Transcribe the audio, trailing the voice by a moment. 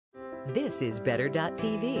This is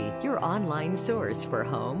Better.tv, your online source for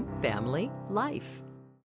home, family, life.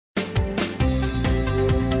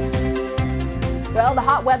 Well, the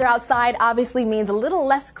hot weather outside obviously means a little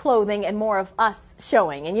less clothing and more of us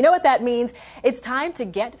showing. And you know what that means? It's time to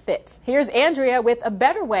get fit. Here's Andrea with a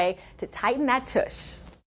better way to tighten that tush.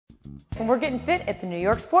 And we're getting fit at the New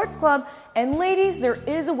York Sports Club. And ladies, there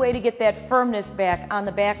is a way to get that firmness back on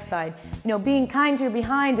the backside. You know, being kind to your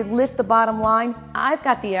behind and lift the bottom line. I've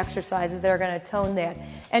got the exercises that are going to tone that.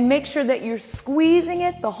 And make sure that you're squeezing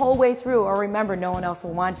it the whole way through, or remember, no one else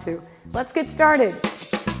will want to. Let's get started.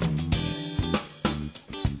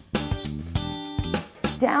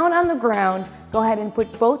 Down on the ground, go ahead and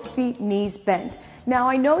put both feet, knees bent. Now,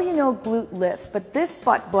 I know you know glute lifts, but this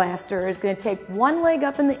butt blaster is going to take one leg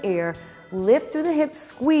up in the air, lift through the hips,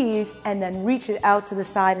 squeeze, and then reach it out to the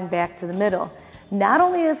side and back to the middle. Not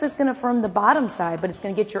only is this going to firm the bottom side, but it's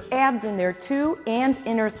going to get your abs in there too and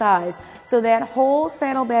inner thighs. So that whole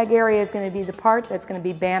saddlebag area is going to be the part that's going to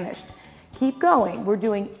be banished. Keep going. We're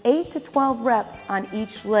doing 8 to 12 reps on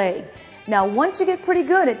each leg. Now, once you get pretty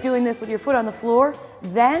good at doing this with your foot on the floor,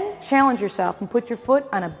 then challenge yourself and put your foot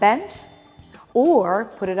on a bench or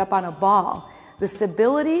put it up on a ball. The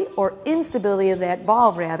stability or instability of that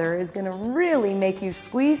ball, rather, is going to really make you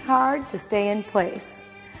squeeze hard to stay in place.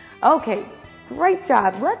 Okay, great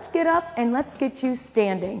job. Let's get up and let's get you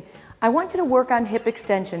standing. I want you to work on hip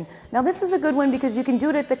extension. Now, this is a good one because you can do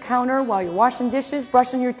it at the counter while you're washing dishes,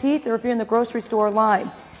 brushing your teeth, or if you're in the grocery store line.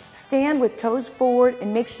 Stand with toes forward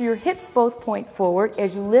and make sure your hips both point forward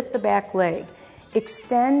as you lift the back leg.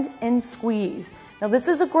 Extend and squeeze. Now, this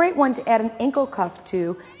is a great one to add an ankle cuff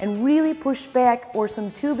to and really push back, or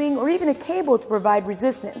some tubing or even a cable to provide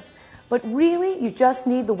resistance. But really, you just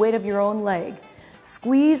need the weight of your own leg.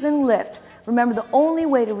 Squeeze and lift. Remember, the only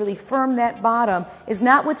way to really firm that bottom is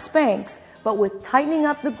not with Spanx, but with tightening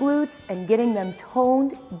up the glutes and getting them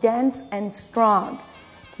toned, dense, and strong.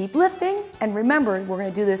 Keep lifting, and remember, we're going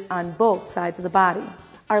to do this on both sides of the body.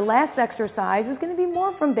 Our last exercise is going to be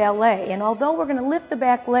more from ballet, and although we're going to lift the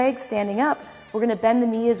back leg standing up, we're going to bend the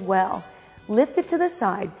knee as well. Lift it to the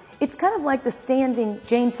side. It's kind of like the standing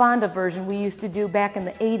Jane Fonda version we used to do back in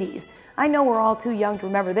the 80s. I know we're all too young to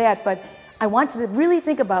remember that, but I want you to really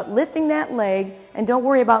think about lifting that leg, and don't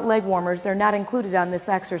worry about leg warmers. They're not included on this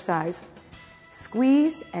exercise.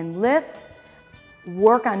 Squeeze and lift.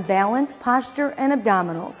 Work on balance, posture, and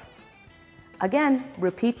abdominals. Again,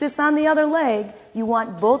 repeat this on the other leg. You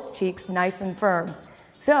want both cheeks nice and firm.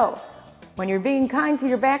 So, when you're being kind to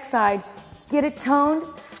your backside, get it toned,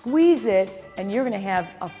 squeeze it, and you're going to have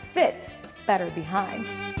a fit, better behind.